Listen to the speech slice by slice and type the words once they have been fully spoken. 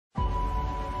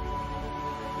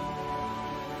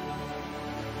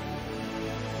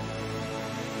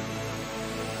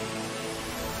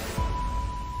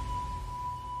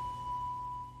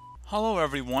Hello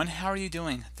everyone, how are you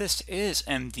doing? This is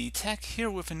MD Tech here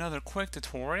with another quick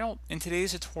tutorial. In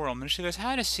today's tutorial, I'm going to show you guys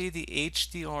how to see the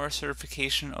HDR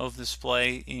certification of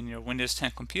display in your Windows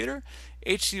 10 computer.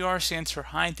 HDR stands for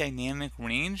High Dynamic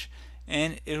Range,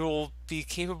 and it will be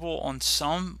capable on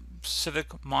some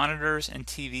specific monitors and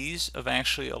TVs of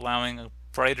actually allowing a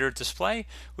brighter display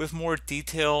with more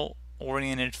detail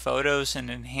oriented photos and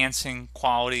enhancing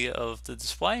quality of the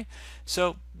display.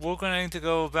 So we're going to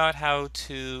go about how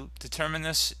to determine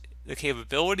this, the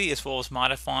capability, as well as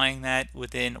modifying that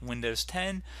within Windows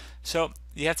 10. So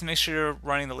you have to make sure you're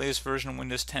running the latest version of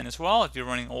Windows 10 as well. If you're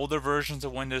running older versions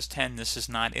of Windows 10, this is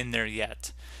not in there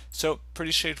yet. So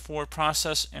pretty straightforward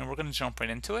process, and we're going to jump right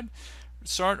into it.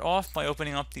 Start off by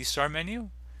opening up the Start menu,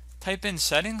 type in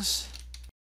Settings.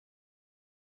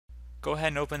 Go ahead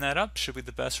and open that up, should be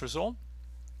the best result.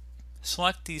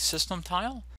 Select the System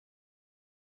tile,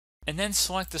 and then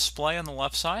select Display on the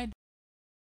left side.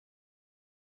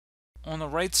 On the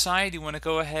right side, you want to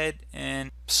go ahead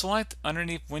and select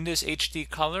underneath Windows HD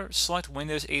Color, select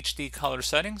Windows HD Color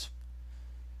Settings.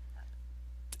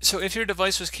 So if your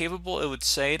device was capable, it would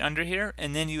say it under here,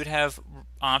 and then you would have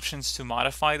options to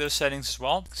modify those settings as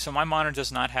well. So my monitor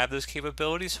does not have those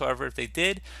capabilities. However, if they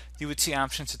did, you would see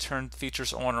options to turn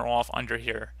features on or off under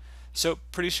here. So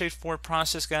pretty straightforward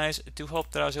process, guys. I do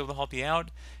hope that I was able to help you out,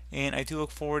 and I do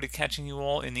look forward to catching you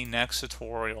all in the next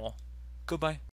tutorial. Goodbye.